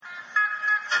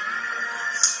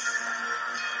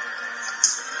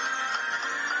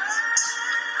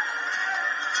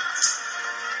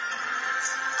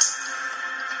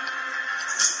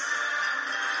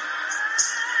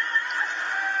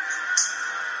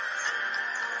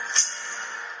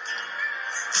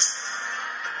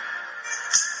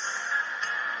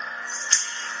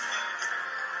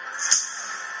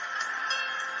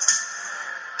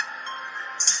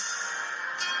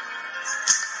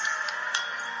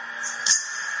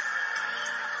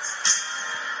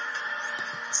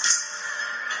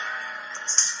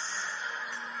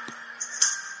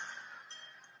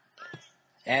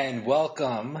And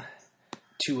welcome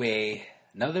to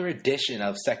another edition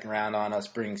of Second Round on Us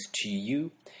brings to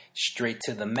you straight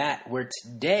to the mat, where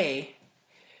today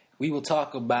we will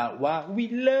talk about why we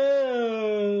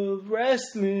love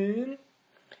wrestling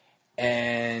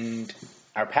and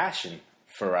our passion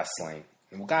for wrestling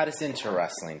and what got us into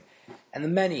wrestling and the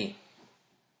many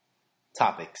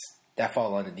topics that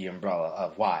fall under the umbrella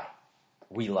of why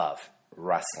we love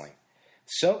wrestling.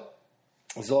 So,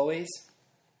 as always,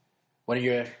 one of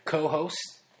your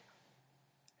co-hosts,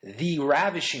 the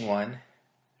ravishing one,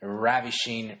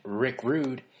 Ravishing Rick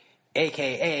Rude,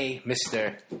 a.k.a.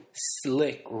 Mr.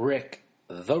 Slick Rick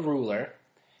the Ruler.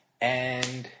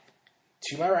 And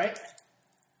to my right,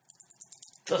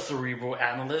 the Cerebral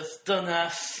Analyst,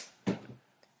 Dunas.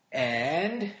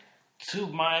 And to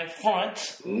my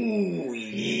front, ooh,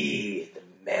 yeah, the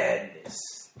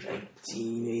madness,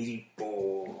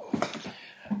 1984.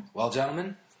 Well,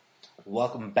 gentlemen,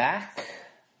 welcome back.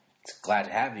 It's glad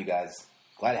to have you guys.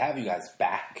 Glad to have you guys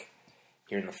back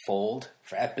here in the fold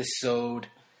for episode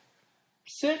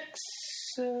 6.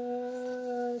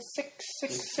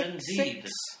 Indeed.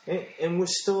 And we're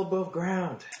still above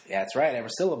ground. Yeah, that's right. And we're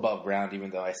still above ground, even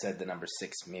though I said the number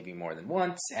 6 maybe more than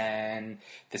once. And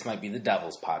this might be the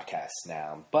Devil's podcast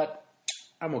now, but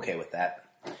I'm okay with that.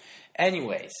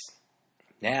 Anyways,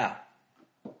 now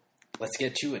let's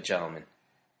get to it, gentlemen.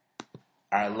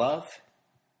 Our love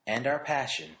and our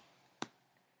passion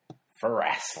for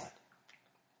wrestling.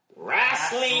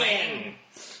 Wrestling!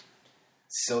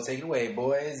 So take it away,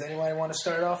 boys. Anyone want to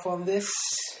start off on this?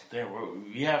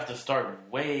 We have to start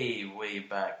way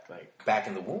back. Like Back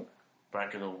in the womb?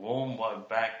 Back in the womb, but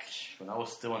back when I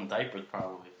was still in diapers,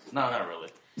 probably. No, not really.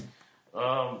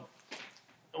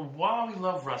 Why we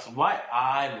love wrestling? Why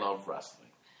I love wrestling?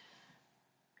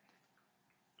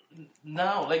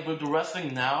 Now, like with the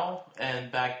wrestling now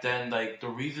and back then, like the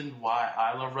reason why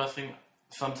I love wrestling,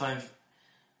 sometimes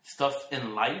stuff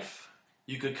in life,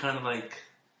 you could kind of like,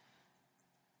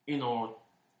 you know,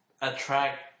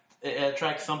 attract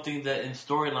something that in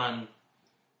storyline,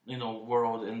 you know,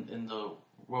 world, in the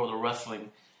world of wrestling,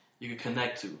 you could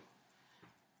connect to.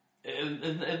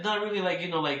 It's not really like, you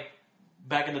know, like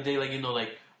back in the day, like, you know,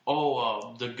 like,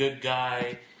 the good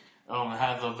guy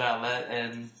has a valet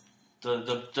and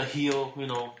the heel, you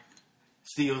know,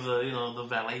 steals the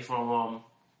valet from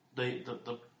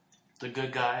the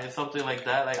good guy, something like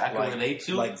that. Like I can relate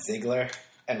to, like Ziggler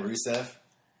and Rusev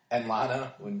and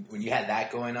Lana when you had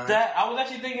that going on. That I was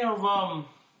actually thinking of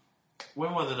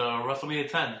when was it?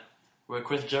 WrestleMania 10, where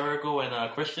Chris Jericho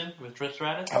and Christian with Trish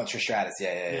Stratus. Oh, Trish Stratus,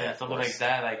 yeah, something like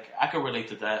that. Like I could relate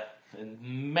to that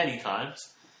many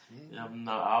times.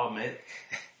 I'll admit.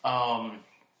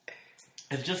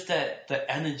 It's just that the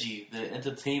energy, the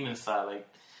entertainment side, like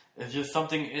it's just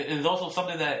something. It's also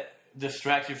something that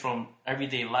distracts you from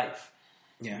everyday life.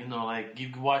 Yeah, you know, like you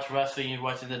watch wrestling, you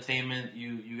watch entertainment,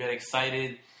 you get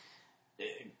excited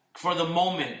for the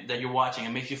moment that you're watching.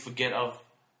 It makes you forget of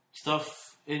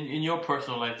stuff in your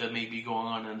personal life that may be going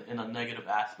on in a negative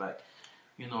aspect.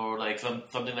 You know, like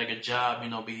something like a job, you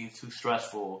know, being too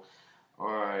stressful,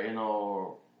 or you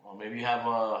know, or maybe you have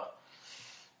a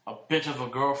bitch of a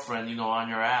girlfriend, you know, on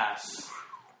your ass.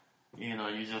 You know,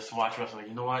 you just watch wrestling.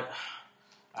 You know what?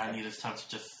 I need this time to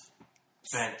just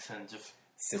vent and just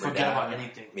forget about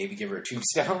anything. Maybe give her a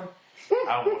tombstone.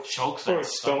 I will choke her. Or a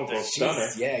stone cold stunner.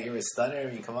 Yeah, give her a stunner. I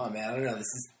mean, come on, man. I don't know.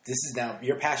 This is now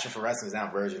your passion for wrestling is now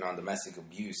verging on domestic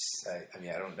abuse. I mean,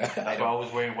 I don't know. That's why I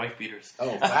was wearing wife beaters.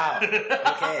 Oh wow.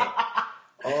 Okay.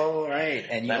 All right.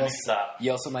 And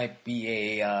you also might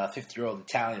be a 50-year-old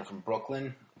Italian from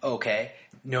Brooklyn. Okay,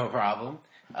 no problem.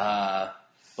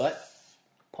 But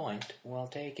point well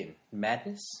taken.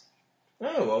 Madness?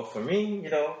 Oh, well, for me, you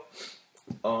know,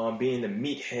 being the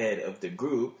meathead of the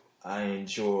group, I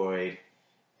enjoyed,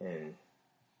 and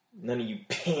none of you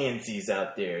pansies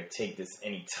out there take this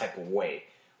any type of way,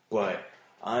 but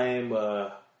I'm,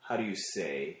 how do you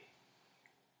say,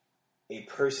 a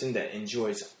person that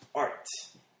enjoys art.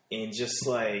 And just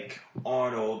like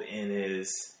Arnold in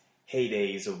his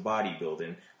heydays of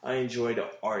bodybuilding, I enjoy the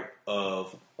art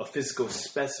of a physical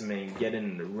specimen getting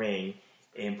in the ring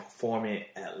and performing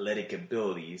athletic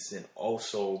abilities, and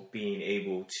also being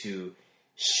able to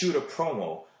shoot a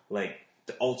promo like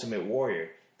the Ultimate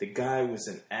Warrior. The guy was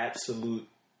an absolute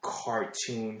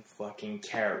cartoon fucking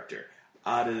character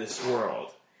out of this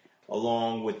world,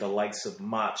 along with the likes of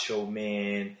Macho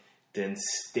Man, then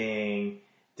Sting,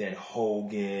 then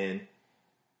Hogan,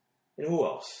 and who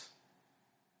else?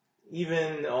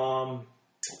 Even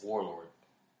Warlord.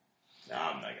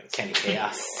 Nah, I'm not gonna say Kenny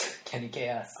Chaos. Kenny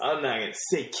Chaos. I'm not gonna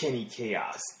say Kenny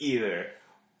Chaos either,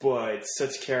 but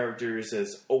such characters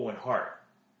as Owen Hart,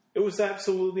 It was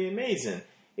absolutely amazing.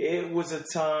 It was a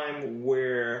time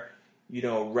where,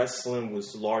 wrestling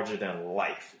was larger than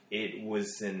life. It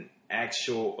was an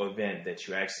actual event that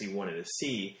you actually wanted to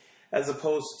see, as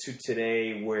opposed to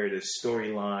today where the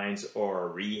storylines are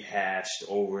rehashed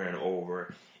over and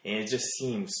over, and it just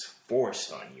seems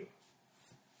forced on you.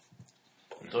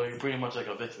 So you're pretty much like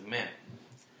a Vince McMahon.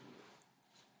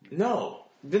 No.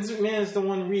 Vince McMahon is the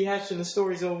one rehashing the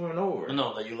stories over and over.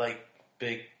 No, that you like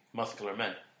big, muscular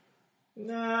men.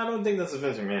 Nah, I don't think that's a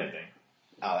Vince McMahon thing.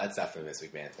 Oh, that's not the Vince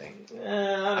McMahon thing.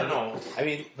 I don't know. I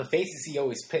mean, the faces he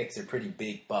always picks are pretty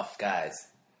big, buff guys.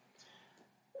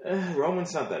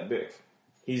 Roman's not that big.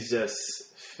 He's just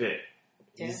fit.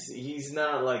 Yeah. He's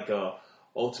not like a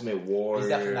Ultimate Warrior. He's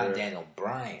definitely not Daniel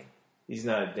Bryan. He's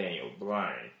not Daniel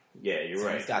Bryan. Yeah, you're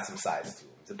right. He's got some size to him.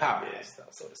 He's a powerhouse, though,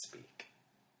 so to speak.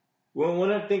 Well,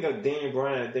 when I think of Daniel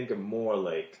Bryan, I think of more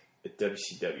like a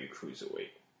WCW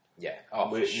cruiserweight. Yeah,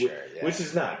 for sure. Yeah. Which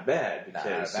is not bad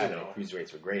because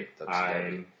cruiserweights were great.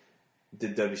 I'm the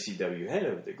WCW head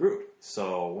of the group.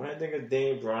 So when I think of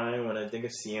Daniel Bryan, when I think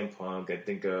of CM Punk, I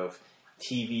think of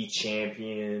TV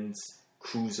champions,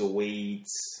 cruiserweights,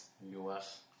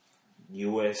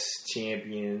 U.S.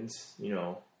 champions.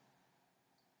 Yeah.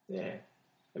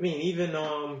 I mean, even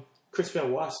Chris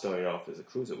Benoit started off as a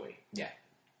cruiserweight. Yeah,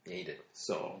 he did.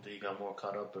 So he got more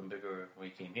cut up and bigger when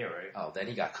he came here, right? Oh, then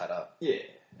he got cut up. Yeah,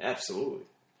 absolutely.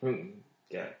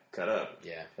 Got cut up.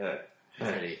 Yeah,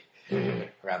 pretty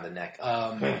around the neck.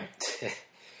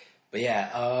 But yeah,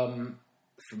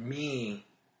 for me,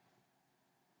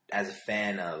 as a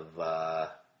fan of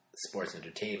sports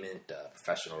entertainment,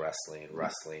 professional wrestling,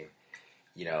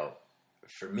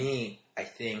 for me, I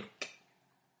think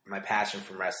my passion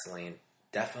from wrestling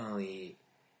definitely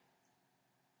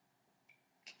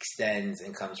extends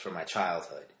and comes from my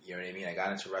childhood. You know what I mean? I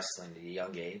got into wrestling at a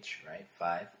young age, right?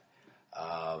 5.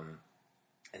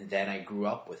 And then I grew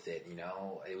up with it,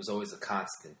 It was always a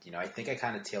constant. I think I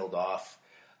kind of tailed off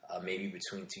maybe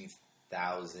between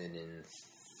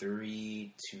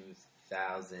 2003,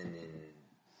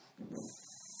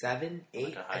 2007, 8.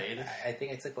 Like a hiatus? I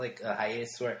think I took like a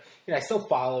hiatus where, I still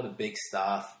follow the big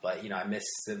stuff, but, I missed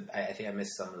some, I think I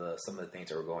missed some of the things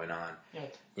that were going on. Yeah.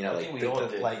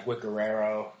 Like with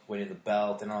Guerrero winning the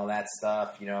belt and all that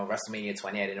stuff, WrestleMania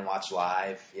 20, I didn't watch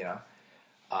live,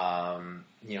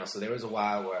 so there was a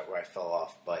while where I fell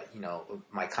off, but,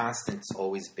 my constant's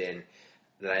always been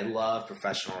that I love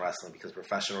professional wrestling because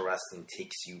professional wrestling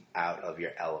takes you out of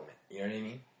your element. You know what I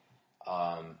mean?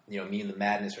 Me and the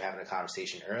Madness were having a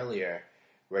conversation earlier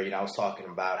where, I was talking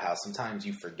about how sometimes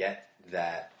you forget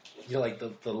that, like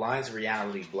the lines of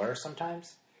reality blur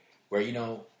sometimes where,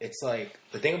 it's like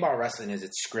the thing about wrestling is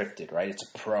it's scripted, right? It's a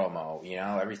promo,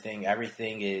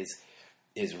 everything is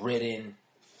written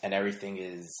and everything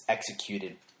is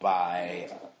executed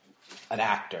by an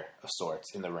actor of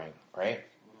sorts in the ring, right?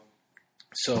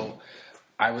 So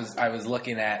I was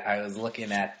looking at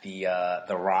the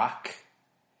Rock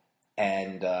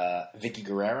and Vicky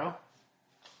Guerrero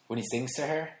when he sings to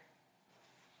her.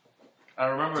 I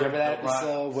remember. Do you remember that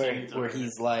episode where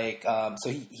he's like, so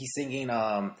he's singing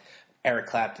Eric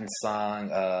Clapton's song.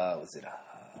 Was it?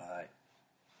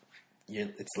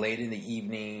 It's late in the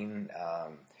evening.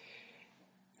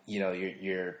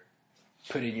 You're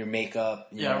putting your makeup.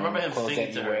 I remember him clothes singing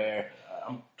that to you her. wear.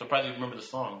 I'm surprised you remember the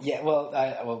song. Yeah, well,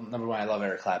 number one, I love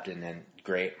Eric Clapton, and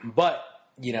great. But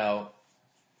he's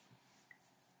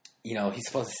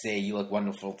supposed to say "You look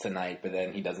wonderful tonight," but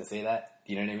then he doesn't say that.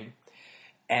 You know what I mean?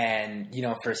 And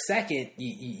for a second,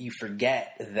 you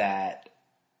forget that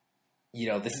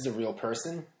this is a real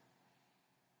person,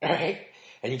 right?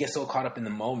 And you get so caught up in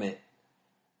the moment,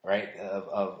 right,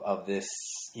 of this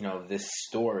this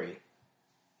story,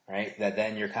 right, that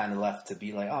then you're kind of left to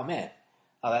be like, oh man.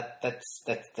 Oh,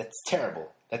 that's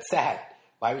terrible. That's sad.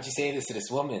 Why would you say this to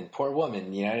this woman? Poor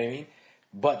woman, you know what I mean?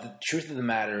 But the truth of the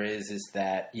matter is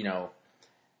that,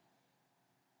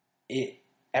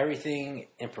 everything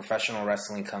in professional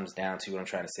wrestling comes down to what I'm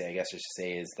trying to say, I guess I should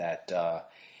say, is that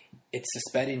it's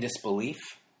suspending disbelief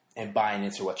and buying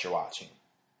into what you're watching.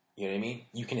 You know what I mean?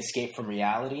 You can escape from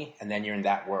reality and then you're in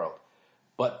that world.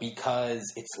 But because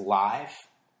it's live,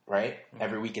 right? Mm-hmm.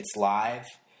 Every week it's live,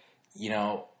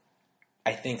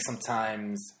 I think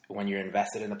sometimes when you're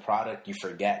invested in the product, you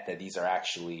forget that these are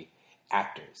actually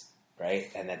actors, right?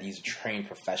 And that these are trained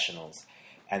professionals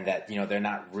and that, they're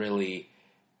not really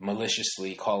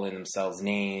maliciously calling themselves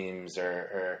names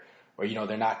or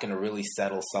they're not going to really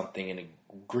settle something in a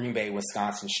Green Bay,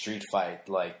 Wisconsin street fight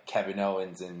like Kevin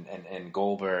Owens and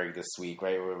Goldberg this week,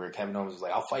 right? Where Kevin Owens was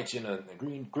like, I'll fight you in a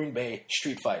Green Bay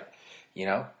street fight,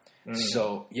 Mm-hmm.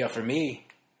 So, for me,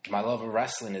 my love of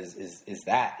wrestling is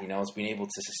that, you know, it's being able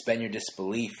to suspend your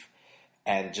disbelief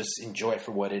and just enjoy it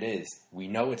for what it is. We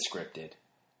know it's scripted.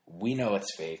 We know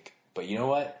it's fake. But you know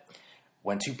what?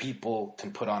 When two people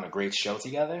can put on a great show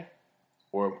together,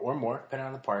 or more, depending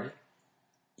on the party,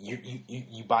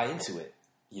 you buy into it.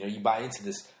 You know, you buy into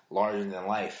this larger than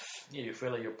life. Yeah, you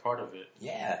feel like you're part of it.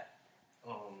 Yeah.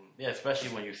 Yeah, especially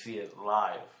when you see it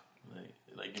live.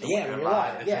 Like you know, yeah, when you're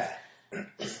live. Yeah.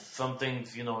 Some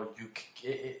things, you know,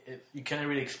 you can't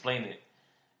really explain it.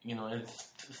 You know,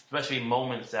 especially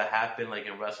moments that happen, like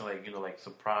in wrestling, like, you know, like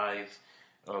surprise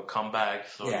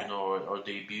comebacks or you know, or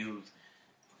debuts.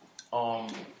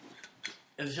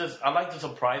 It's just, I like the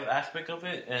surprise aspect of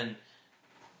it, and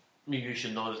you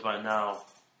should know this by now.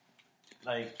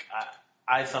 Like,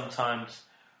 I sometimes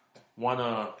want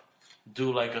to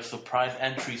do like a surprise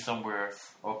entry somewhere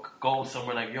or go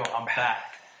somewhere like, yo, I'm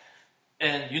back.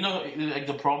 And, you know, like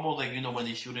the promos, like, you know, when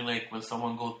they're shooting, like, when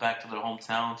someone goes back to their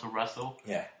hometown to wrestle.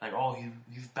 Yeah. Like, oh,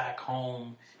 he's back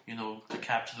home, you know, to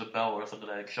capture the belt or something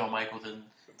like Shawn Michaels in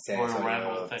Royal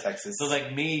Rumble, Texas. So,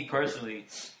 like, me, personally,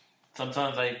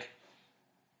 sometimes, like,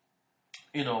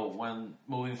 you know, when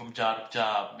moving from job to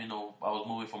job, you know, I was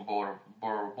moving from borough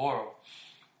to borough.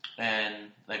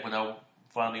 And, like, when I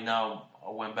finally now I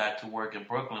went back to work in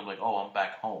Brooklyn, I'm like, oh, I'm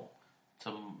back home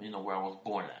to, you know, where I was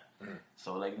born at. Mm-hmm.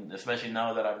 So, like, especially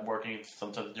now that I'm working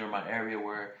sometimes near my area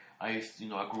where I used to, you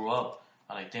know, I grew up,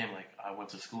 I'm like, damn, like, I went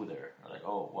to school there. I'm like,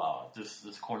 oh, wow, this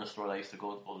corner store that I used to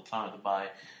go all the time to buy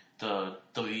the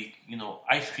you know,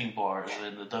 ice cream bars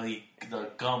and the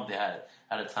gum they had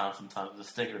at the time sometimes, the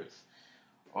stickers.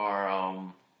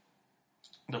 Or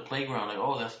the playground, like,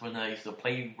 oh, that's when I used to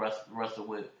play wrestle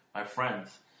with my friends.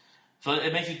 So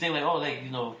it makes you think, like, oh, like,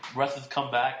 you know, wrestlers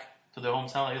come back to their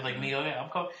hometown. Like, it's like me, okay, I'm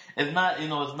coming. It's not, you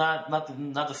know, it's not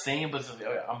the same, but it's just,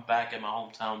 okay, I'm back in my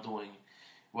hometown doing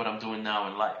what I'm doing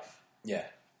now in life. Yeah.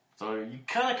 So you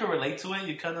kind of can relate to it.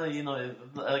 You kind of, you know,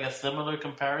 it's like a similar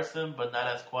comparison, but not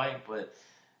as quite. But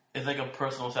it's like a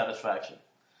personal satisfaction.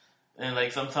 And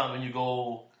like sometimes when you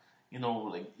go, you know,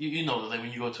 like you know, like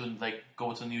when you go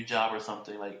to a new job or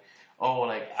something, like, oh,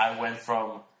 like I went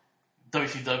from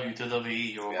WCW to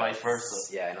WWE or vice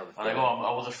versa. Yeah, I know. Like, oh,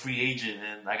 I was a free agent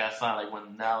and I got signed. Like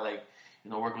when now, like, you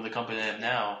know, working with the company I am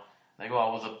now, like, oh,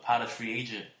 I was a pilot free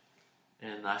agent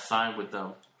and I signed with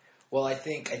them. Well, I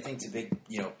think to big,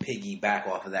 you know, piggyback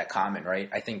off of that comment, right?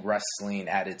 I think wrestling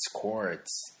at its core,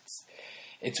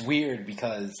 it's weird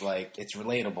because, like, it's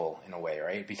relatable in a way,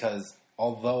 right? Because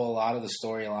although a lot of the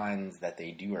storylines that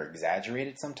they do are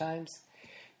exaggerated sometimes,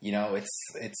 you know,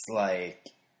 it's like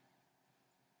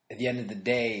at the end of the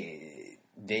day,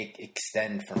 they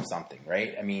extend from something,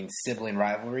 right? I mean, sibling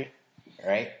rivalry,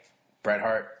 right? Bret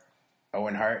Hart,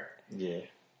 Owen Hart. Yeah.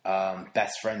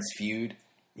 Best friends feud.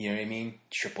 You know what I mean?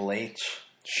 Triple H,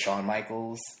 Shawn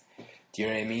Michaels. Do you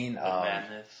know what I mean?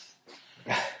 Madness.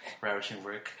 Ravishing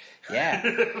Rick. Yeah.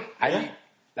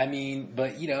 I mean,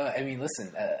 but, you know, I mean,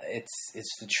 listen,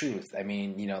 it's the truth. I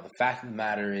mean, you know, the fact of the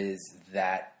matter is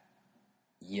that,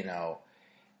 you know,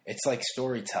 it's like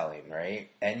storytelling, right?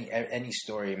 Any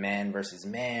story, man versus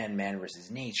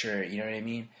nature, you know what I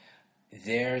mean?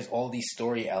 There's all these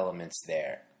story elements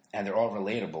there, and they're all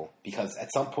relatable because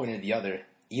at some point or the other,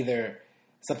 either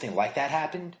something like that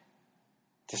happened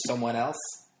to someone else,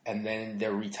 and then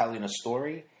they're retelling a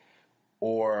story,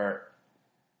 or,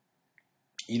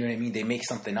 you know what I mean, they make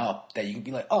something up that you can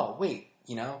be like, oh, wait,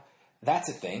 you know, that's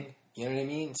a thing. You know what I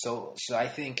mean? So I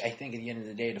think at the end of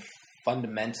the day, the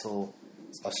fundamental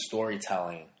of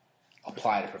storytelling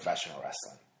apply to professional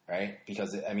wrestling, right?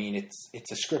 Because, I mean,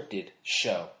 it's a scripted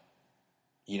show,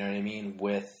 you know what I mean,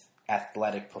 with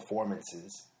athletic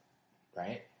performances,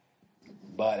 right?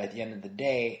 But at the end of the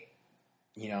day,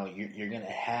 you know, you're going to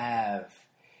have,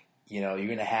 you know, you're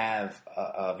going to have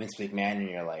a Vince McMahon in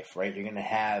your life, right? You're going to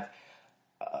have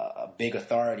a big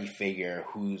authority figure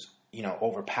who's, you know,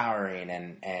 overpowering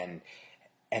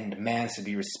and demands to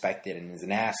be respected and is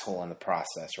an asshole in the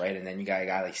process, right? And then you got a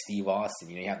guy like Steve Austin.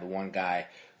 You know, you have the one guy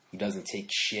who doesn't take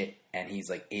shit and he's,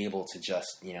 like, able to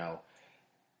just, you know,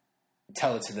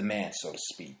 tell it to the man, so to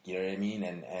speak. You know what I mean?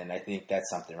 And I think that's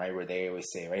something, right, where they always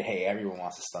say, right, hey, everyone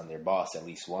wants to stun their boss at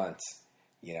least once,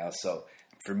 you know? So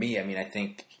for me, I mean, I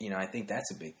think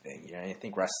that's a big thing. You know, I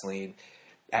think wrestling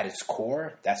at its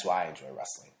core, that's why I enjoy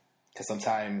wrestling. Because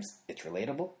sometimes it's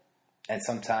relatable and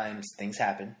sometimes things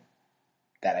happen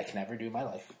that I can never do in my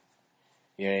life.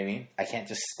 You know what I mean? I can't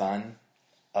just stun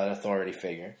an authority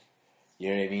figure. You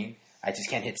know what I mean? I just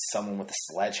can't hit someone with a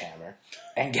sledgehammer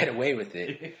and get away with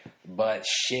it. But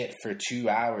shit, for 2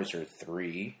 hours or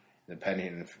 3,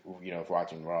 depending if, you know, if we're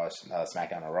watching Raw,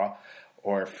 SmackDown or Raw,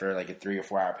 or for like a 3 or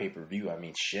 4 hour pay-per-view, I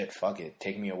mean, shit, fuck it.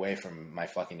 Take me away from my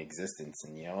fucking existence.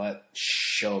 And you know what?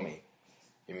 Show me.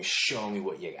 I mean, show me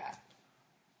what you got.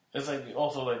 It's like,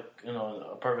 also like, you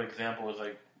know, a perfect example is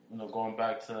like, you know, going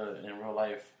back to in real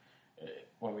life,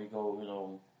 when we go, you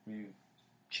know, we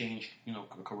change, you know,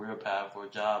 a career path or a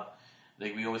job.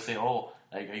 Like, we always say, oh,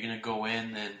 like, are you going to go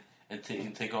in and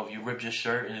take off, you rip your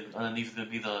shirt and underneath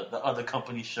it'll be the other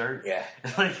company's shirt? Yeah.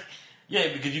 It's like,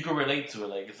 yeah, because you can relate to it.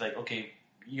 Like, it's like, okay,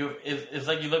 it's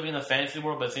like you're living in a fantasy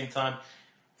world, but at the same time,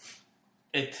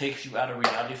 it takes you out of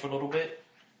reality for a little bit.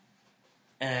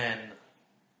 And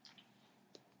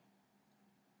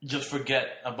just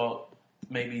forget about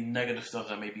maybe negative stuff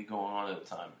that may be going on at the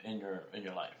time in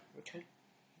your life. Okay.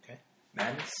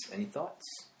 Madness, any thoughts?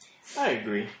 I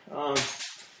agree.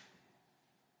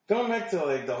 Going back to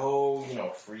like the whole, you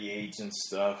know, free agent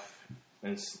stuff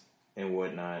and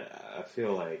whatnot, I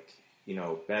feel like, you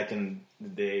know, back in the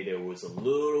day there was a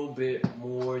little bit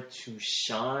more to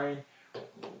shine,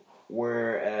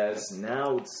 whereas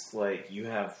now it's like you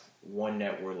have one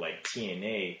network like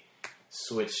TNA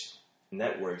switch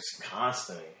networks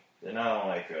constantly. They're not on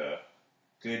like a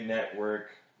good network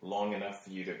long enough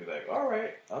for you to be like, all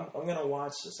right, I'm going to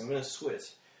watch this. I'm going to switch.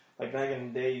 Like back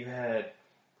in the day, you had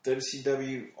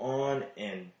WCW on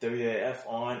and WAF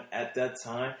on at that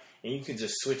time, and you could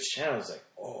just switch channels like,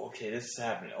 oh, okay, this is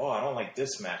happening. Oh, I don't like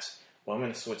this match, but I'm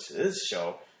going to switch to this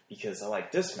show because I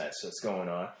like this match that's going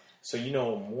on. So, you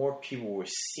know, more people were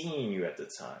seeing you at the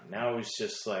time. Now it's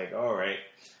just like, all right,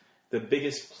 the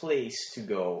biggest place to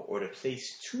go or the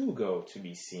place to go to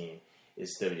be seen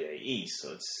is WWE.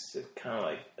 So it's kind of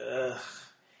like,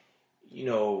 you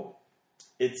know,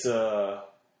 it's a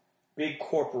big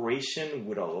corporation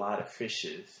with a lot of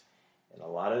fishes. And a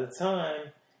lot of the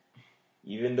time,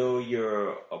 even though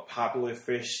you're a popular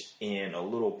fish in a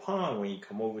little pond, when you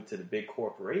come over to the big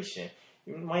corporation,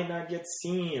 you might not get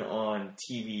seen on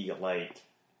TV like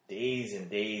days and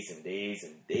days and days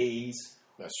and days.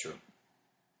 That's true.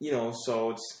 You know,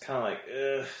 so it's kind of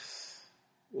like,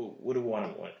 what do I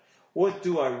want? What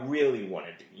do I really want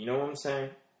to do? You know what I'm saying?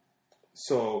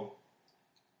 So,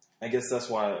 I guess that's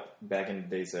why back in the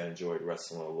days I enjoyed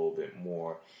wrestling a little bit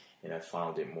more, and I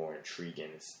found it more intriguing.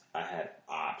 I had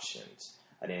options.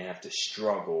 I didn't have to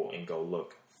struggle and go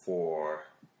look for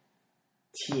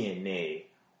TNA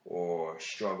or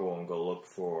struggle and go look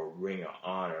for Ring of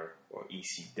Honor or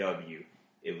ECW.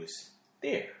 It was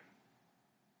there.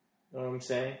 You know what I'm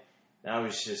saying? Now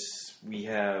it's just, we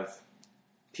have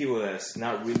people that's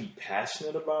not really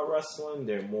passionate about wrestling.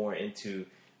 They're more into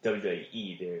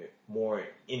WWE. They're more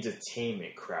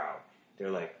entertainment crowd.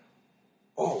 They're like,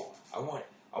 oh, I want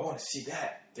to see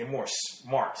that. They're more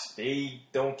smarts. They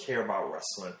don't care about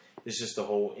wrestling. It's just the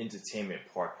whole entertainment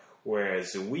part.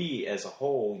 Whereas we, as a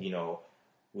whole, you know,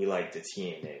 we like the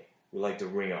TNA. We like the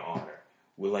Ring of Honor.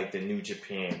 We like the New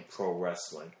Japan Pro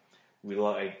Wrestling. We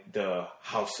like the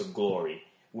House of Glory.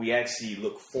 We actually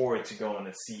look forward to going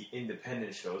to see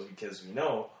independent shows because we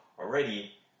know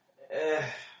already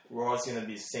Raw's going to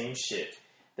be the same shit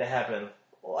that happened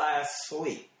last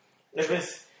week.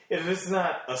 If it's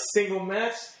not a single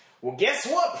match, well, guess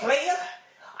what, player?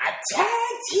 A tag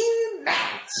team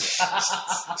match.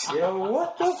 Yo,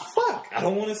 what the fuck? I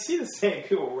don't want to see the same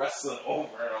people wrestling over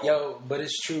and over. Yo, but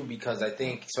it's true because I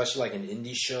think, especially like an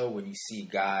indie show, when you see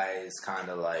guys kind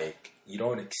of like you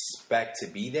don't expect to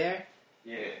be there,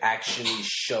 actually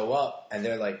show up and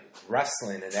they're like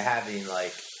wrestling and they're having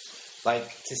like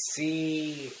to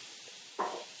see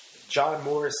John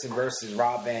Morrison versus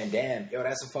Rob Van Dam. Yo,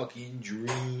 that's a fucking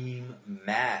dream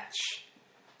match.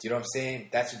 Do you know what I'm saying?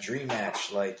 That's a dream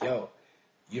match. Like, yo,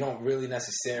 you don't really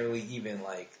necessarily even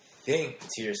like think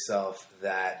to yourself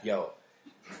that, yo,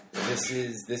 this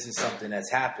is something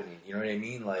that's happening. You know what I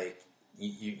mean? Like,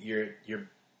 your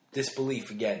disbelief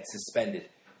again suspended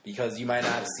because you might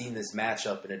not have seen this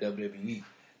matchup in a WWE,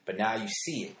 but now you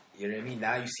see it. You know what I mean?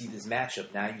 Now you see this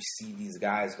matchup. Now you see these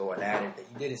guys going at it that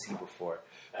you didn't see before.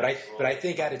 But I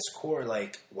think at its core,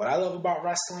 like what I love about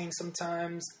wrestling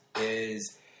sometimes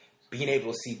is being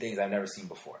able to see things I've never seen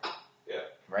before. Yeah.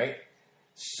 Right?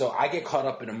 So I get caught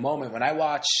up in a moment when I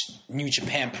watch New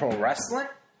Japan Pro Wrestling.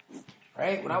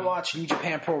 Right? When I watch New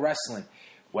Japan Pro Wrestling,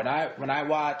 when I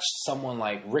watch someone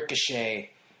like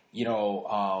Ricochet, you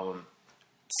know,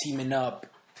 teaming up,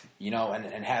 you know,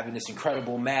 and having this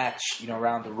incredible match, you know,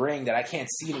 around the ring that I can't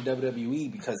see in the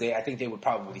WWE because I think they would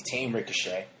probably tame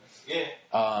Ricochet.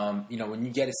 Yeah. You know, when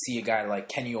you get to see a guy like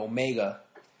Kenny Omega,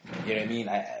 you know what I mean?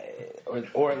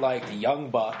 Or like the Young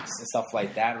Bucks and stuff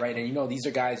like that, right? And, you know, these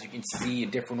are guys you can see in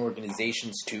different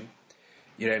organizations too.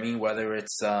 You know what I mean? Whether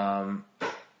it's,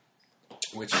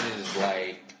 which is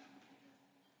like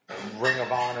Ring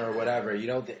of Honor or whatever, you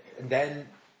know, and then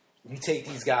you take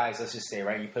these guys, let's just say,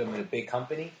 right, you put them in a big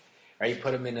company, right, you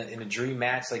put them in a dream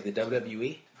match like the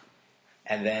WWE,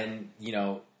 and then, you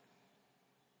know,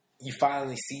 you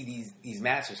finally see these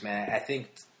matches, man. I think,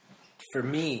 for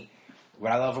me,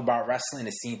 what I love about wrestling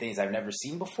is seeing things I've never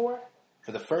seen before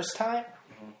for the first time,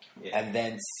 and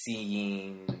then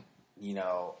seeing, you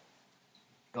know,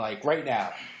 like right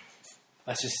now,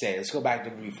 let's just say, let's go back to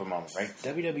WWE for a moment, right?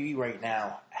 WWE right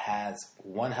now has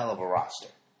one hell of a roster,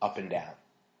 up and down.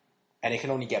 And it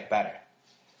can only get better.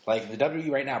 Like, the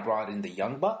WWE right now brought in the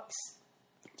Young Bucks,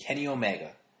 Kenny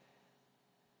Omega,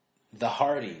 the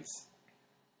Hardys,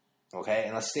 okay?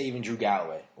 And let's say even Drew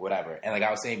Galloway, whatever. And like I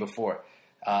was saying before,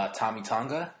 Tommy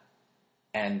Tonga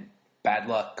and Bad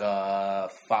Luck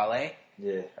Fale,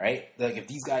 right? Like, if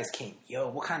these guys came, yo,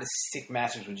 what kind of sick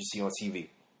matches would you see on TV?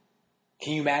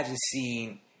 Can you imagine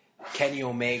seeing Kenny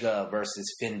Omega versus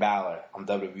Finn Balor on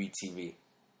WWE TV?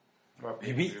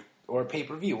 Or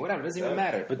pay-per-view, whatever, it doesn't even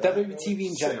matter. But WWE TV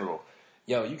in general,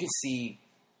 yo, you can see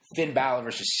Finn Balor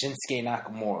versus Shinsuke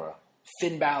Nakamura,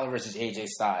 Finn Balor versus AJ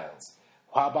Styles.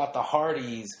 How about the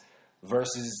Hardys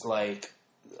versus, like,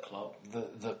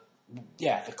 the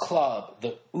Club,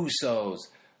 the Usos,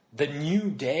 the New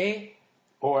Day,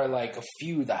 or like a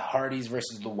few, the Hardys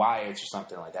versus the Wyatts or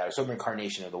something like that, or some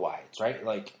incarnation of the Wyatts, right?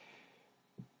 Like,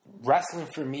 wrestling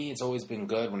for me, it's always been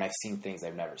good when I've seen things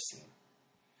I've never seen.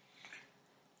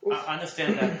 I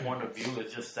understand that point of view.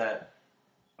 It's just that,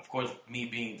 of course, me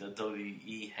being the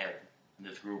WWE head in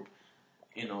this group,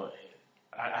 you know,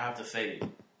 I have to say,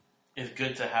 it's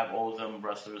good to have all of them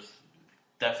wrestlers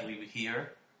definitely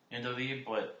here in the league,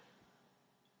 but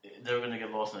they're going to get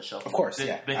lost in the shuffle. Of course,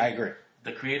 I agree.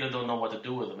 The creators don't know what to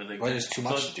do with them. Well, there's too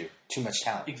much to do. Too much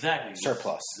talent. Exactly.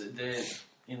 Surplus.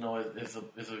 You know, it's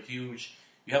a huge...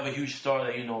 You have a huge star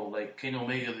that, you know, like Kenny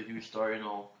Omega is a huge star, you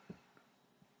know,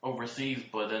 overseas,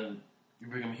 but then you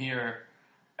bring him here.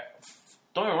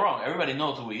 Don't get me wrong, everybody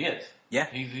knows who he is. Yeah.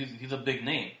 He's a big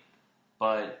name.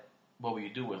 But what will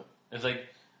you do with him? It's like,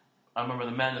 I remember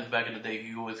the Madness back in the day,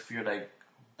 you always feared, like,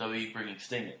 WWE bringing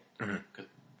Sting in. Mm-hmm.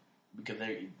 Because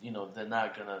they're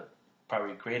not going to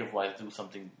probably creative-wise do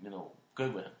something, you know,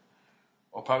 good with him.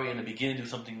 Or probably in the beginning do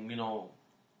something, you know,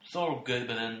 sort of good,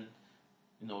 but then,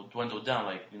 you know, dwindle down,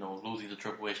 like, you know, losing to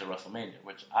Triple H at WrestleMania,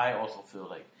 which I also feel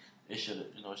like it should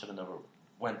have never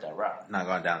went that route. Not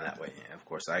gone down that way, yeah, of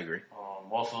course, I agree.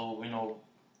 Also, you know,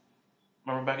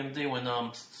 remember back in the day when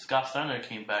Scott Steiner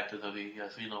came back to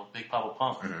WWE, you know, Big Papa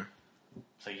Pump. Mm-hmm.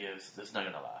 So, yeah, it's not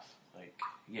going to last. Like,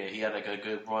 yeah, he had, like, a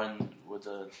good run with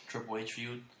the Triple H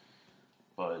feud,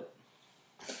 but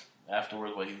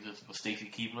afterwards, he was just with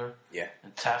Stacy Keibler. Yeah.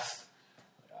 And Test.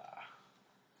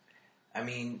 I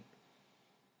mean,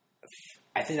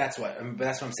 I think that's what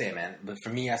I'm saying, man. But for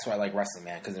me, that's why I like wrestling,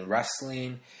 man. Because in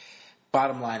wrestling,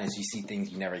 bottom line is you see things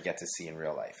you never get to see in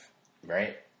real life,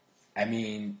 right? I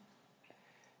mean,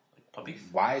 puppies.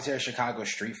 Why is there a Chicago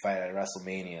street fight at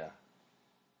WrestleMania?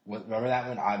 Remember that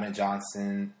one? Ahmed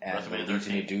Johnson and the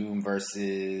Legion of Doom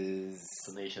versus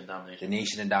the Nation of Domination. The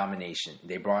Nation of Domination.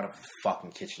 They brought up a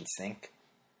fucking kitchen sink.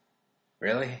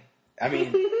 Really? I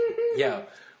mean, yo.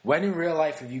 When in real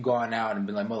life have you gone out and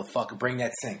been like, motherfucker, bring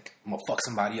that sink. I'm gonna fuck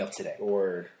somebody up today.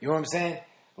 Or you know what I'm saying?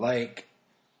 Like,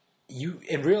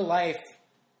 in real life,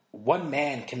 one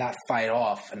man cannot fight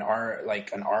off an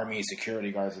army of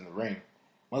security guards in the ring.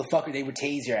 Motherfucker, they would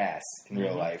tase your ass in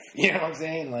real life. You know what I'm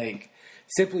saying? Like,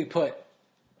 simply put,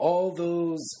 all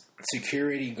those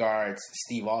security guards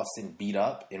Steve Austin beat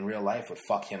up in real life would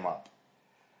fuck him up.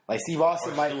 Like, Steve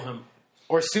Austin might...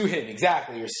 sue him,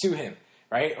 exactly. Or sue him.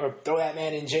 Right? Or throw that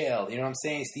man in jail. You know what I'm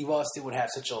saying? Steve Austin would have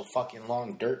such a fucking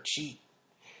long dirt sheet.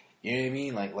 You know what I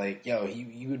mean? Like yo,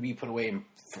 he would be put away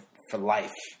for life.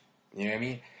 You know what I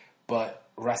mean? But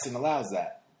wrestling allows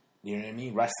that. You know what I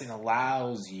mean? Wrestling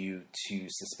allows you to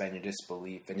suspend your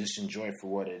disbelief and just enjoy it for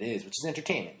what it is, which is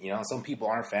entertainment. You know, some people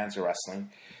aren't fans of wrestling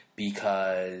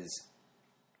because,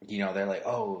 you know, they're like,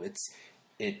 oh, it's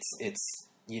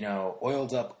you know,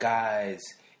 oiled up guys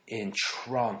in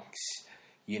trunks,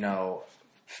 you know,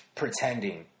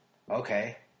 pretending.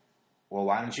 Okay, well,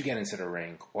 why don't you get into the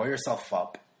ring, oil yourself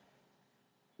up,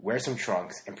 wear some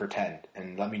trunks, and pretend,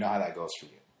 and let me know how that goes for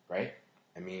you, right?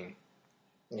 I mean,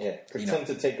 yeah, pretend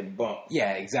to take a bump.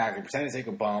 Yeah, exactly. Pretend to take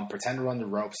a bump, pretend to run the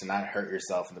ropes and not hurt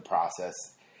yourself in the process.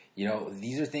 You know,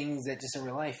 these are things that just in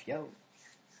real life, yo,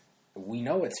 we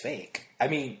know it's fake. I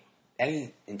mean,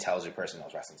 any intelligent person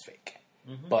knows wrestling's fake.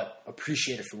 Mm-hmm. But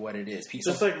appreciate it for what it is.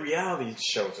 Just like reality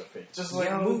shows are fake. Just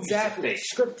like movies exactly. are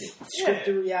fake.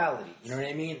 Scripted reality. You know what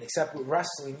I mean? Except with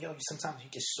wrestling, yo, sometimes you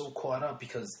get so caught up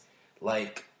because,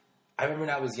 like, I remember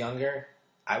when I was younger,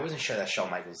 I wasn't sure that Shawn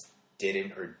Michaels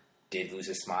didn't or did lose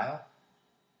his smile.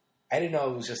 I didn't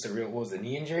know it was just what was a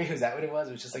knee injury? Was that what it was?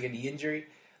 It was just like a knee injury?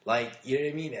 Like, you know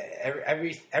what I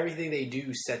mean? Everything they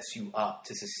do sets you up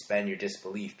to suspend your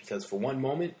disbelief because for one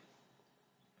moment,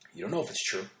 you don't know if it's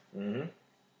true. Mm-hmm.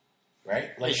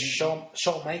 Right? Like Shawn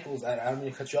Michaels, I don't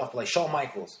mean to cut you off, but like Shawn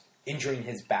Michaels injuring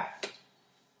his back.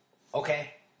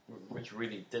 Okay. Which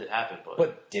really did happen,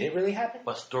 but did it really happen?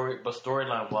 But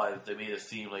storyline wise, they made it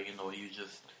seem like he was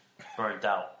just burnt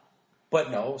out.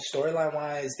 But no, storyline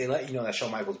wise, they let you know that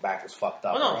Shawn Michaels' back was fucked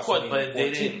up. Well, no, of course, but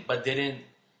they didn't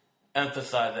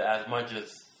emphasize it as much as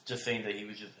just saying that he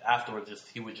was just afterwards.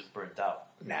 He was just burnt out.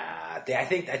 Nah, I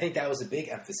think that was a big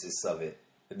emphasis of it.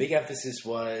 The big emphasis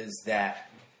was that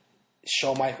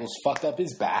Shawn Michaels fucked up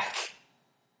his back.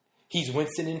 He's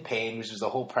Winston in pain, which was the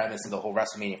whole premise of the whole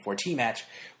WrestleMania 14 match,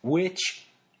 which,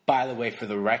 by the way, for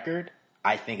the record,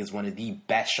 I think is one of the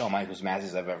best Shawn Michaels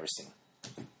matches I've ever seen.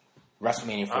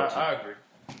 WrestleMania 14. I agree.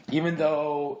 Even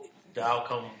though the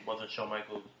outcome wasn't Shawn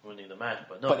Michaels winning the match,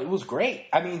 but it was great.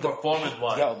 I mean,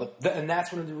 performance-wise. And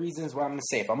that's one of the reasons why I'm going to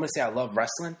say, if I'm going to say I love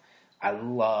wrestling, I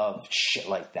love shit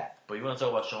like that. But you want to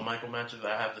talk about Shawn Michaels matches?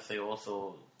 I have to say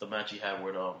also the match he had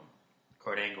with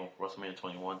Kurt Angle, WrestleMania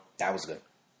 21. That was good.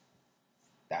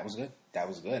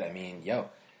 I mean,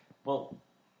 well,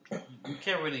 you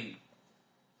can't really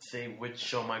say which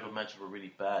Shawn Michaels matches were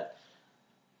really bad.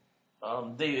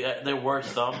 There were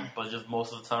some, but just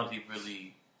most of the times he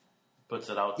really puts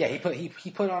it out. Yeah, he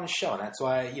put on a show, and that's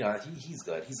why he's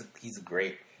good. He's a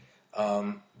great.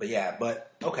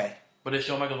 But okay. But is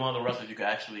Shawn Michaels one of the wrestlers you could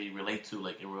actually relate to,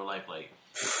 like in real life, like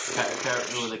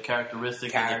the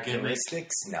characteristics?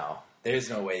 Characteristics? No, there's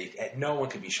no way. No one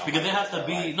could be Shawn. Because Michaels it has to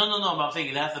be no. But I'm saying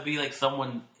it has to be like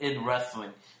someone in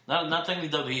wrestling, not technically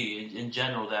WWE in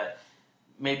general that.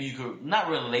 Maybe you could not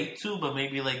relate to, but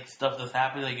maybe like stuff that's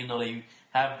happening, like they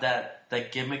have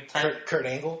that gimmick type. Kurt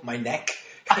Angle, my neck.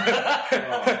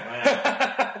 Oh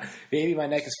man, maybe my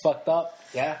neck is fucked up.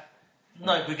 Yeah.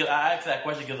 No, because I asked that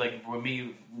question because like for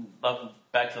me,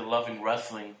 back to loving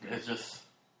wrestling, it's just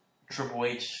Triple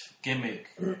H gimmick.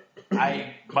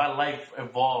 My life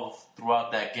evolved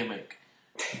throughout that gimmick,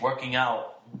 working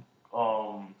out,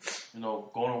 going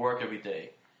to work every day.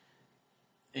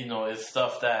 It's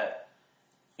stuff that.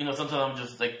 Sometimes I'm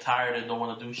just like tired and don't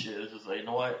want to do shit. It's just like, you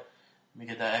know what? Let me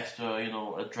get that extra,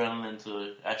 adrenaline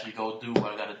to actually go do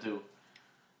what I got to do.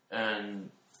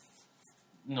 And,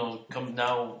 come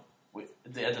now with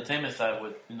the entertainment side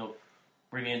with,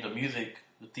 bringing in the music,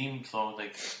 the theme songs,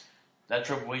 like that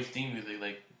Triple H theme music,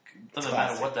 like it doesn't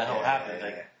matter what the hell happens.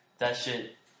 Like that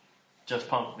shit just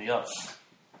pumps me up.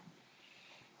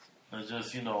 It's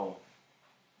just,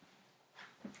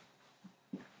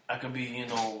 I could be,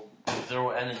 zero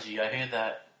energy. I hear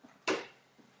that,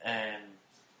 and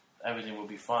everything will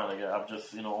be fine. Like I'm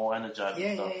just, all energized. Yeah,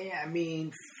 and stuff. Yeah. I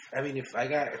mean,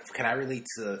 can I relate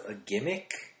to a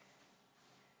gimmick?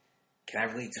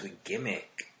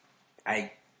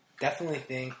 I definitely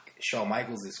think Shawn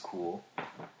Michaels is cool,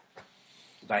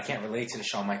 but I can't relate to the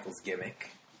Shawn Michaels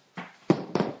gimmick.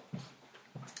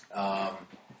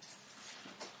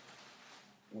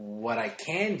 What I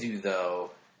can do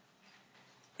though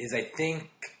is I think.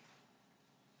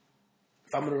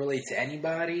 If I'm going to relate to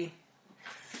anybody,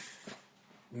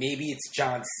 maybe it's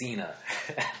John Cena.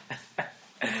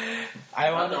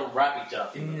 I want to rap John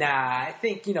Cena. Nah, I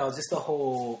think, just the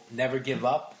whole never give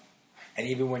up. And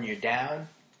even when you're down,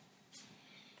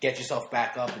 get yourself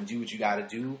back up and do what you got to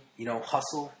do.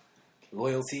 Hustle,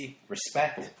 loyalty,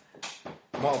 respect.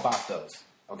 I'm all about those,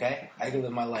 okay? I can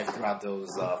live my life throughout those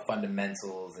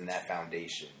fundamentals and that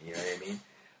foundation. You know what I mean?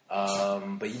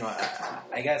 But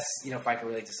I guess if I could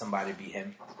relate to somebody, it'd be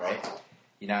him, right?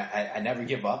 I never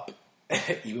give up,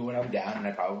 even when I'm down, and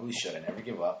I probably should. I never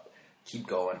give up. Keep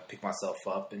going, pick myself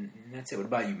up, and that's it. What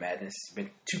about you, Madness? You've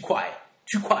been too quiet.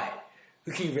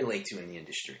 Who can you relate to in the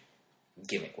industry,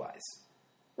 gimmick wise?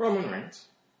 Roman Reigns.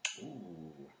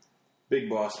 Ooh, big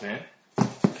boss man.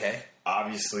 Okay,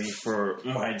 obviously for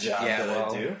my job I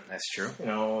do. That's true.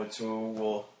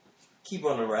 We'll keep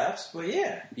on the wraps, but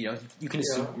yeah. You can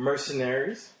assume.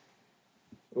 Mercenaries,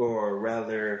 or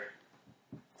rather,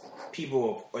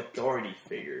 people of authority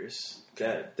figures.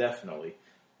 Definitely.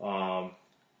 And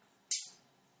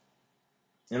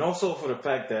also for the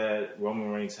fact that Roman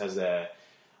Reigns has that,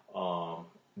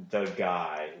 the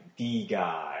guy,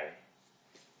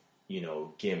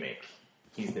 gimmick.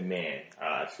 He's the man.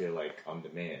 I feel like I'm the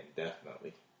man,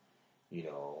 definitely.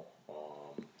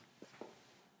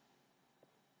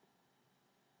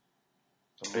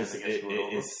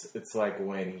 It's like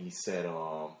when he said,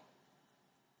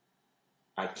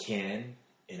 I can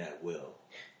and I will.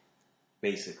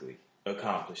 basically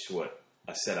accomplish what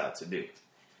I set out to do.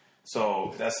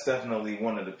 So that's definitely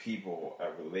one of the people I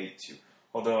relate to.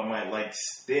 Although I might like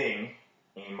Sting,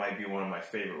 and he might be one of my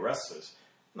favorite wrestlers,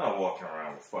 I'm not walking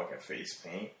around with fucking face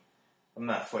paint. I'm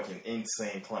not fucking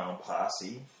Insane Clown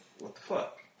Posse. What the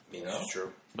fuck? You know? It's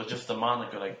true. But just the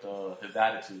moniker, like his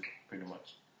attitude, pretty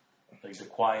much. Like the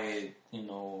quiet, you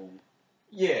know.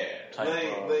 Yeah, type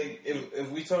like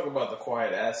if we talk about the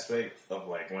quiet aspect of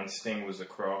like when Sting was a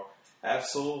Crow,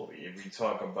 absolutely. If we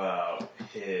talk about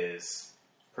his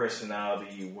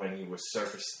personality when he was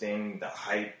Surfer Sting, the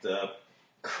hyped up,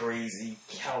 crazy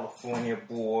California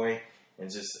boy,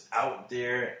 and just out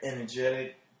there,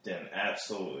 energetic, then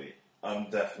absolutely, I'm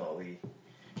definitely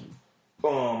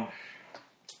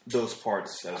those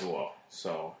parts as well.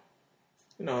 So,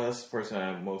 you know, that's the person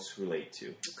I most relate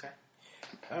to. Okay.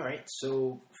 All right.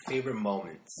 So, favorite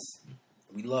moments.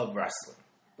 We love wrestling.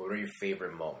 What are your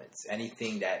favorite moments?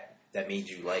 Anything that made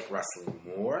you like wrestling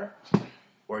more,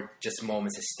 or just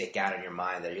moments that stick out in your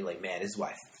mind that you're like, man, this is why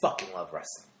I fucking love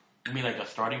wrestling. You mean like a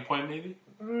starting point, maybe?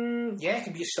 Yeah, it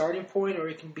can be a starting point, or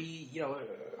it can be, you know.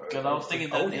 Because I was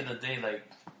thinking that at the end of the day, like,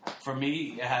 for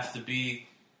me, it has to be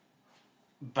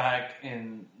back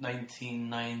in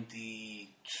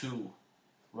 1992,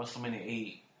 WrestleMania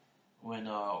 8, when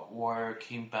Warrior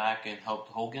came back and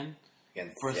helped Hogan.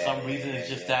 For some reason, it's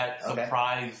just that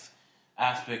surprise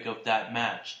aspect of that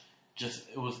match. Just,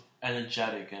 it was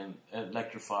energetic and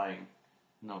electrifying,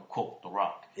 you know, quote, The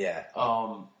Rock. Yeah.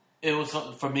 It was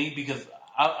for me because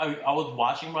I was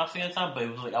watching wrestling at the time, but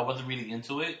it was like I wasn't really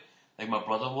into it. Like my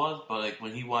brother was, but like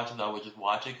when he watched it, I would just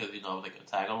watch it because, you know, like a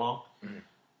tag along. Mm-hmm.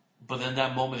 But then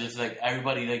that moment is like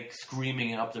everybody like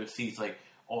screaming up their seats, like,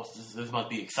 "Oh, this must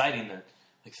be exciting!" Then, like,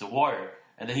 it's the Warrior,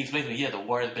 and then he explains to me, "Yeah, the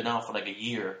Warrior's been out for like a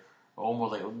year, or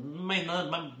almost like maybe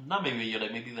not maybe a year,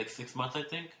 like maybe like 6 months, I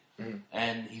think." Mm-hmm.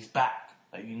 And he's back.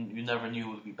 Like you never knew he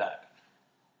would be back.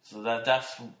 So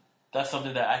that's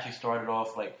something that actually started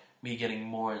off like me getting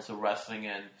more into wrestling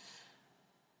and,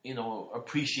 you know,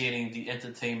 appreciating the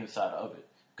entertainment side of it.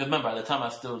 Because remember, at the time, I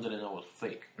still didn't know it was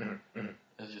fake. Mm-hmm.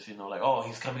 It's just, you know, like, oh,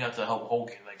 he's coming out to help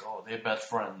Hogan. Like, oh, they're best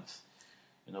friends.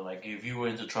 You know, like, if you were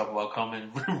into trouble, I'll come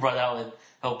and run out and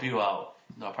help you out.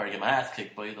 You know, I'll probably get my ass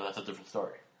kicked, but, you know, that's a different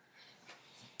story.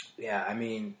 Yeah, I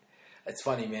mean, it's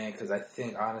funny, man, because I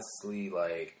think, honestly,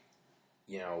 like,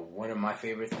 you know, one of my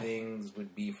favorite things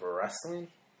would be for wrestling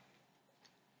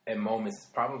at moments,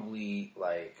 probably,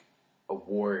 like, a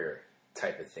Warrior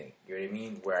type of thing. You know what I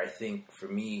mean? Where I think, for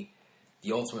me,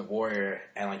 the Ultimate Warrior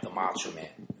and, like, the Macho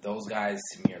Man, those guys,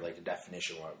 to me, are, like, the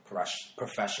definition of what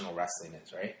professional wrestling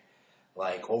is, right?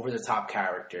 Like, over-the-top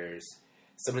characters,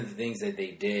 some of the things that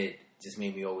they did just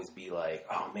made me always be like,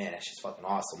 oh, man, that's just fucking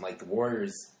awesome. Like, the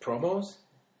Warriors promos,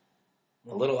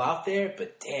 a little out there,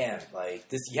 but damn, like,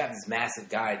 this, you have this massive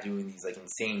guy doing these, like,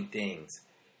 insane things.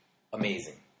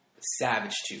 Amazing.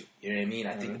 Savage, too. You know what I mean?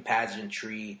 I think the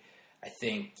pageantry, I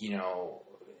think, you know,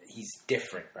 he's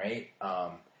different, right?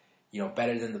 You know,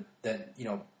 better than you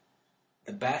know,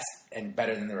 the best and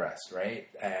better than the rest, right?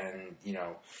 And, you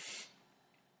know,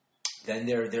 then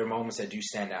there are moments that do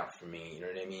stand out for me. You know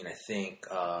what I mean? I think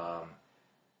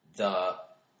the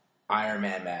Iron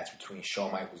Man match between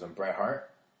Shawn Michaels and Bret Hart,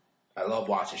 I love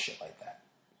watching shit like that.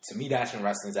 To me, that's when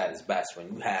wrestling's at its best,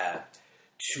 when you have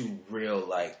two real,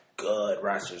 like, good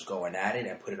wrestlers going at it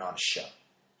and put it on a show.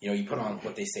 You know, you put on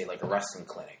what they say, like a wrestling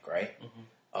clinic, right?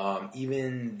 Mm-hmm.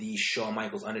 Even the Shawn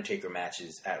Michaels Undertaker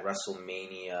matches at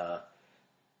WrestleMania,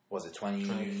 was it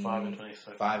 25 and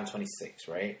 26? 5 and 26,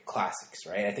 right? Classics,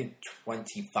 right? I think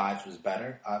 25 was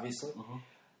better, obviously.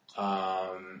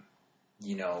 Mm-hmm.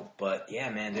 You know, but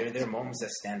yeah, man, there are moments that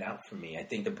stand out for me. I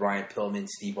think the Brian Pillman,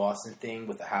 Steve Austin thing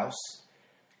with the house,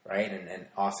 right? And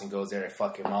Austin goes there to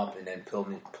fuck him up, and then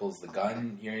Pillman pulls the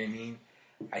gun, you know what I mean?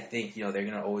 I think, you know, there are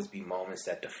going to always be moments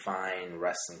that define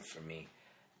wrestling for me.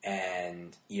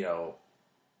 And, you know,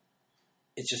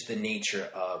 it's just the nature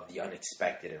of the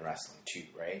unexpected in wrestling, too,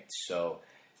 right? So,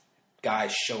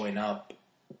 guys showing up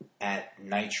at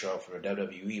Nitro for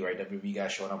WWE, right? WWE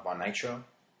guys showing up on Nitro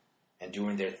and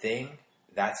doing their thing,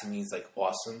 that to me is, like,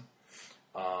 awesome.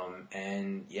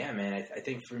 And, yeah, man, I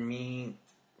think for me,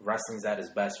 wrestling's at its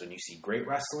best when you see great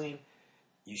wrestling.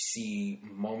 You see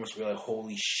moments where, like,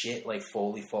 holy shit, like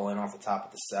Foley falling off the top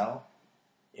of the cell.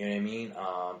 You know what I mean?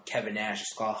 Kevin Nash and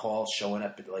Scott Hall showing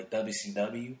up at, like,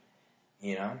 WCW.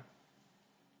 You know?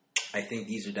 I think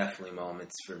these are definitely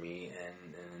moments for me,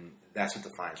 and that's what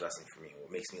defines wrestling for me.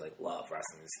 What makes me, like, love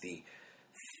wrestling is the,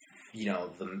 you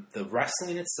know, the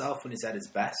wrestling itself when it's at its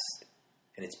best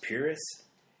and its purest,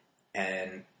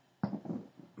 and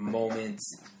moments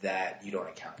that you don't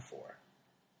account for.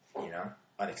 You know?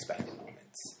 unexpected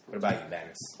moments. What about you,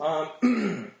 Venice?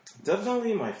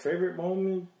 Definitely my favorite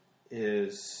moment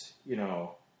is,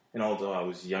 and although I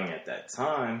was young at that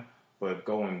time, but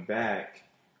going back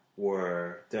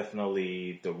were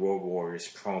definitely the Road Warriors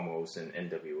promos in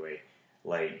NWA.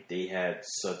 Like, they had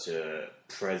such a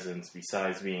presence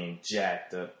besides being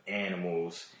jacked up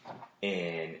animals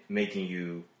and making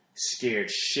you scared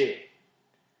shit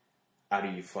out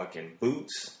of your fucking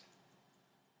boots.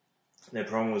 Their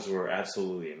promos were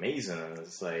absolutely amazing. And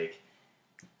it's like,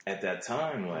 at that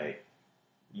time, like,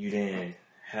 you didn't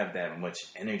have that much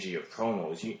energy of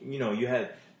promos. You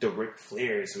had the Ric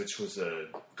Flairs, which was a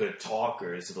good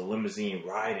talkers, the limousine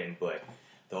riding, but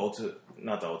the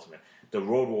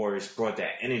Road Warriors brought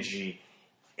that energy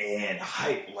and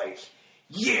hype, like,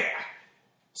 yeah,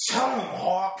 tell him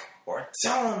Hawk, or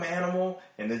tell him Animal,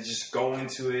 and they just go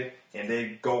into it, and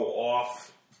they go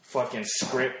off fucking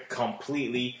script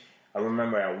completely. I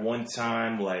remember at one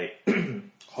time, like,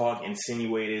 Hawk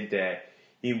insinuated that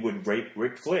he would rape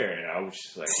Ric Flair, and I was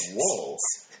just like, whoa,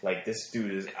 like, this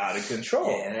dude is out of control.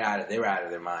 Yeah, they were out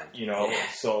of their mind.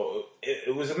 So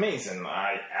it was amazing.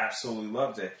 I absolutely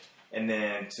loved it. And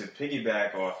then to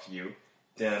piggyback off you,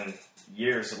 then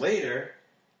years later,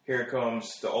 here comes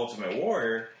the Ultimate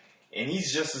Warrior, and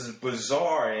he's just as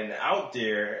bizarre and out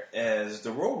there as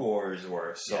the Road Warriors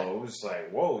were. So it was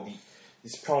like, whoa,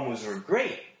 these promos were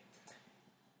great.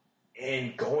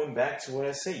 And going back to what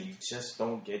I say, you just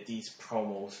don't get these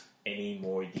promos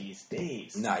anymore these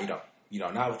days. No, you don't. You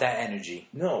don't. Not with that energy.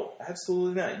 No,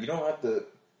 absolutely not. You don't have the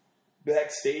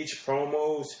backstage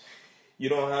promos. You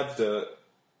don't have the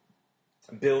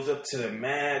build up to the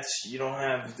match. You don't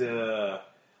have the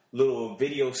little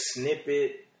video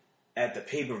snippet at the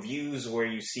pay-per-views where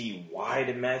you see why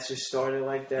the matches started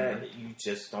like that. Mm-hmm. You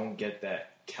just don't get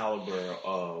that caliber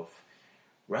of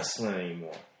wrestling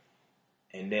anymore.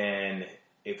 And then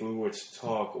if we were to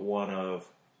talk one of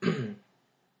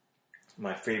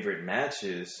my favorite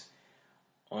matches,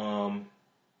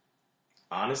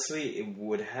 honestly, it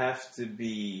would have to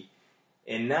be,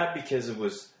 and not because it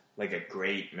was like a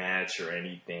great match or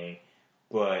anything,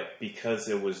 but because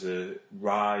it was a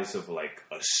rise of like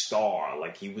a star.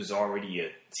 Like, he was already a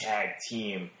tag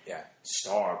team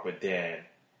star, but then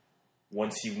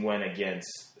once he went against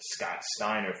Scott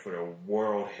Steiner for the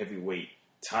World Heavyweight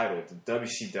title, the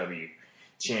WCW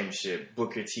Championship,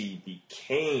 Booker T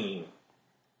became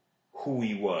who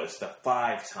he was, the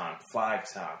five-time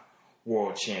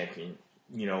world champion,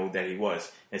 that he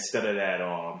was. Instead of that,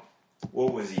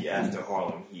 what was he after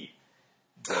Harlem Heat?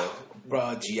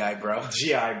 G.I. Bro.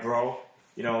 G.I. Bro.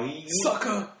 He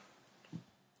Sucker!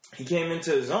 He came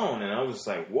into his own, and I was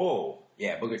like, whoa.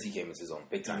 Yeah, Booker T came into his own,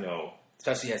 big time. You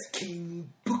Especially as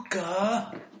King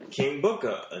Booker. King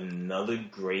Booker, another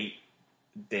great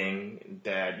thing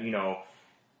that,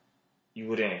 you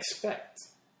wouldn't expect.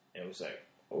 And it was like,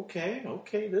 okay,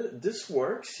 this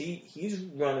works. He's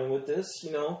running with this,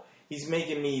 He's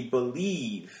making me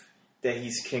believe that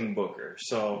he's King Booker.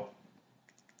 So,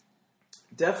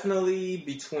 definitely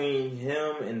between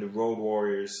him and the Road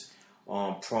Warriors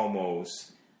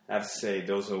promos, I have to say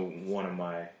those are one of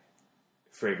my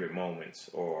favorite moments,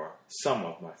 or some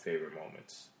of my favorite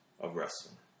moments of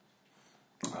wrestling.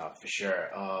 For sure.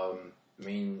 I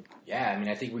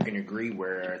think we can agree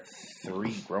we're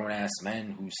three grown-ass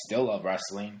men who still love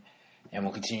wrestling and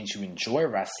will continue to enjoy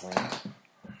wrestling.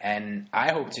 And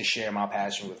I hope to share my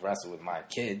passion with wrestling with my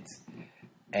kids.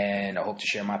 And I hope to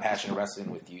share my passion of wrestling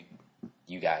with you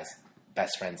guys.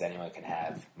 Best friends anyone can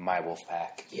have. My wolf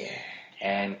pack. Yeah.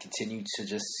 And continue to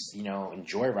just,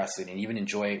 enjoy wrestling and even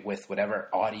enjoy it with whatever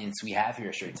audience we have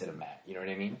here straight to the mat. You know what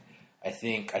I mean? I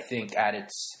think at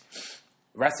its...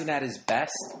 Wrestling at its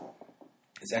best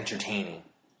is entertaining.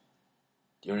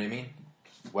 You know what I mean?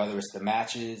 Whether it's the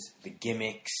matches, the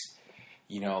gimmicks,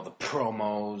 the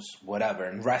promos, whatever.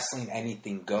 In wrestling,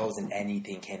 anything goes and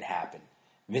anything can happen.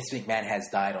 Vince McMahon has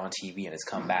died on TV and has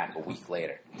come back a week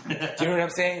later. Do you know what I'm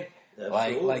saying?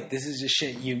 Like this is just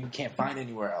shit you can't find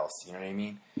anywhere else. You know what I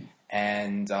mean?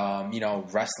 And,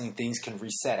 wrestling things can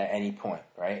reset at any point,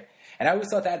 right? And I always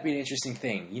thought that'd be an interesting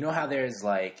thing. You know how there's,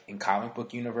 like, in comic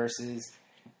book universes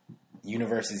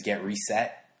get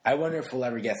reset? I wonder if we'll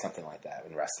ever get something like that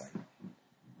in wrestling.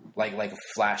 Like a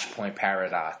Flashpoint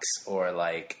paradox, or,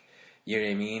 like, you know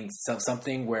what I mean?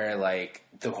 Something where, like,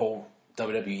 the whole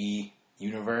WWE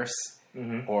universe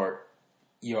or,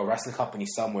 a wrestling company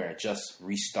somewhere just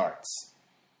restarts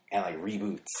and, like,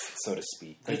 reboots, so to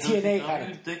speak. Like TNA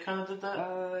kind of... They kind of did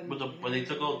that? When they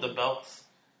took out the belts?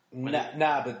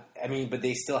 But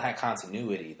they still had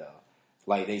continuity, though.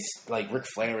 Like, Ric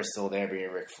Flair was still there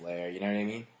being Ric Flair, you know what I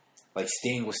mean? Like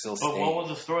Sting was still But Sting. what was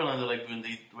the storyline like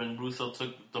when Russo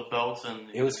took the belts and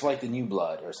It was for like the New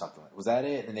Blood or something. Was that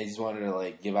it? And they just wanted to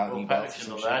like give out new belts. Or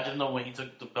some shit? I just know when he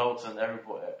took the belts and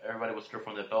everybody was stripped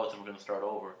from their belts and we're going to start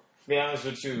over. To be honest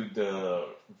with you, the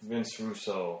Vince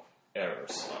Russo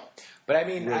eras. But I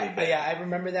mean, Really I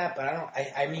remember that. But I don't.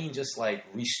 I mean, just like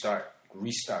restart.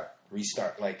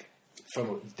 Like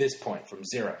from this point, from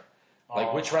zero.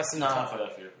 Like which wrestling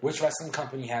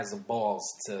company has the balls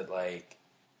to like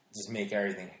just make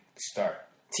everything start?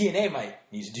 TNA might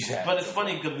need to do that. But it's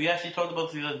funny because we actually talked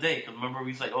about this the other day. Because remember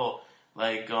we was like,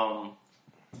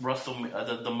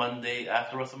 the Monday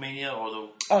after WrestleMania or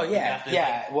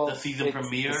the season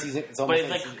premiere. But it's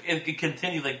like it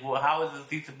continues. Like, well, how is the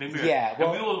season premiere? Yeah,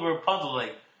 well, and we were puzzled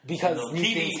like. Because new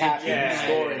things happen,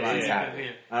 storylines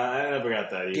happen. I never got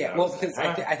that either. Yeah, well, because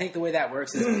I think the way that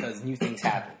works is because new things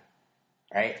happen,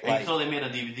 right? And so they made a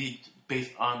DVD based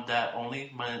on that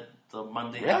only. The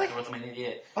Monday really? After WrestleMania.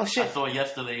 Yeah. Oh shit! I saw it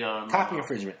yesterday on copy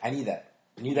infringement. I need that.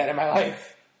 I need that in my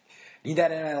life.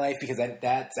 Because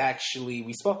that's actually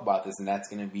we spoke about this, and that's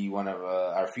going to be one of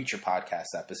our future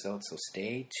podcast episodes. So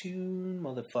stay tuned,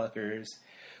 motherfuckers.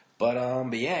 But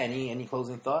yeah, any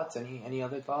closing thoughts? Any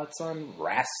other thoughts on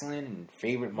wrestling and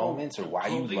favorite moments or why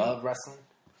you love wrestling?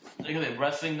 Like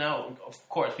wrestling now, of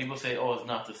course, people say, "Oh, it's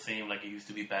not the same like it used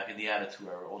to be back in the Attitude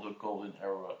Era or the Golden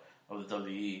Era of the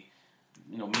WWE."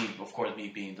 You know,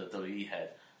 me being the WWE head,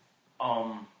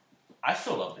 I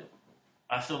still love it.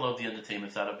 I still love the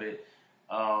entertainment side of it.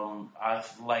 I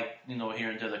like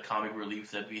here and there the comic reliefs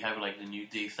that we have, like the New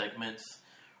Day segments.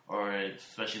 Or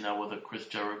especially now with the Chris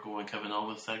Jericho and Kevin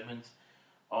Owens segments,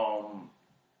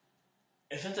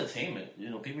 it's entertainment.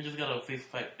 People just gotta face the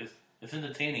fact it's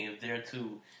entertaining. It's there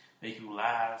to make you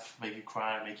laugh, make you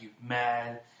cry, make you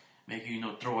mad, make you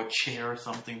throw a chair or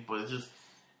something. But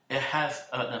it has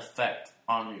an effect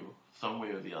on you some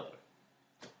way or the other.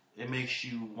 It makes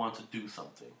you want to do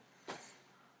something.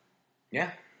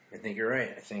 Yeah. I think you're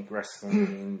right. I think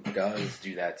wrestling does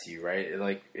do that to you, right?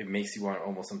 It makes you want to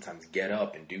almost sometimes get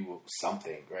up and do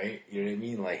something, right? You know what I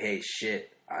mean? Like, hey,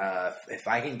 shit, if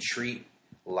I can treat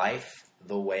life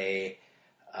the way,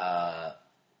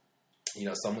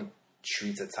 someone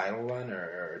treats a title run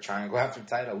or trying to go after a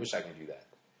title, I wish I could do that.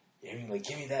 You know what I mean? Like,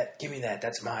 give me that.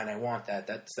 That's mine. I want that.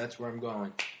 That's where I'm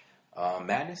going.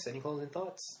 Madness, any closing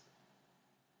thoughts?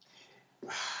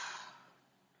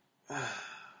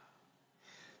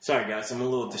 Sorry, guys. I'm a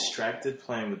little distracted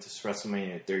playing with this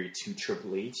WrestleMania 32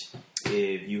 Triple H.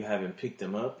 If you haven't picked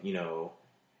them up, your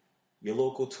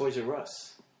local Toys R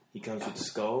Us. He comes with the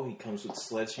skull. He comes with the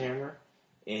sledgehammer.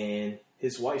 And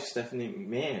his wife, Stephanie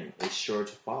McMahon, is sure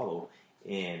to follow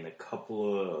in a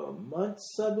couple of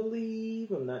months, I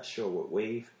believe. I'm not sure what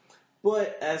wave.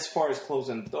 But as far as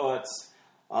closing thoughts...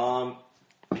 and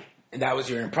that was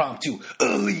your impromptu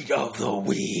Elite of the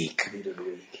Week. Elite of the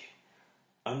Week.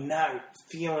 I'm not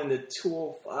feeling the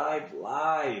 205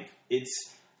 Live.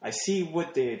 I see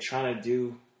what they're trying to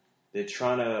do. They're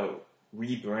trying to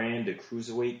rebrand the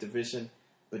Cruiserweight division,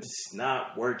 but it's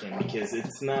not working because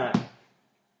it's not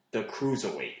the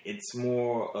Cruiserweight. It's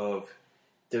more of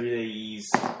WWE's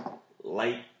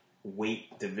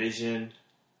lightweight division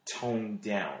toned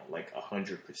down like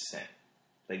 100%.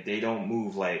 Like they don't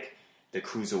move like the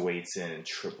Cruiserweights in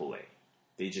AAA.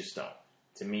 They just don't.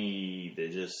 To me, they're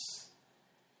just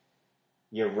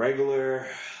your regular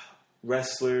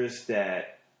wrestlers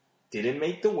that didn't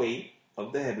make the weight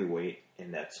of the heavyweight,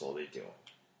 and that's all they're doing.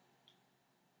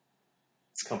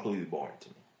 It's completely boring to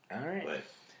me. All right.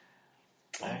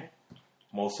 But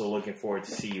I'm also looking forward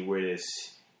to see where this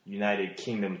United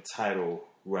Kingdom title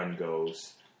run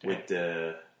goes with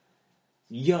the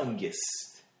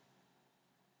youngest.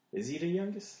 Is he the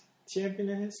youngest champion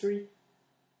in history?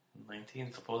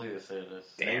 19, supposedly they said this.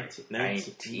 Damn,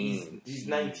 19. He's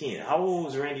 19. How old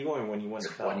was Randy Orton when he won the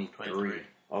belt? 23.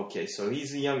 Okay, so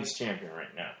he's the youngest champion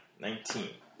right now. 19.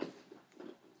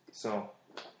 So.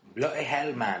 Bloody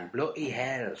hell, man. Bloody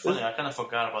hell. Funny, I kind of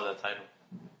forgot about that title.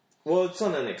 Well, it's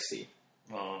on NXT.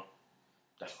 Oh,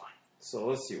 that's fine. So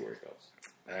let's see where it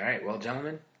goes. All right, well,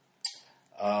 gentlemen,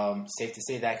 safe to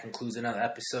say that concludes another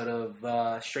episode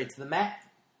of Straight to the Mat.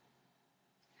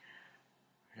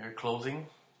 Here closing,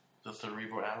 the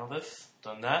Cerebral Analyst,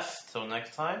 the Nest. Till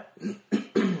next time,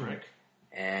 Rick.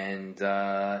 And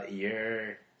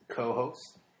your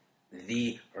co-host,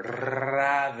 the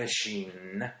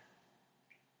ravishing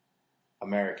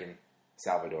American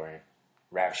Salvadorian,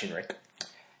 Ravishing Rick.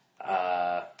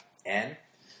 And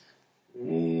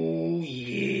ooh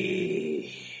yeah,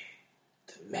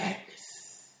 the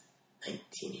madness,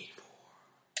 1984.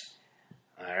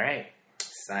 All right,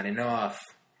 signing off.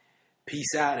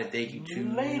 Peace out and thank you to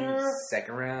Later.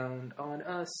 Second Round on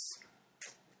Us.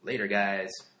 Later, guys.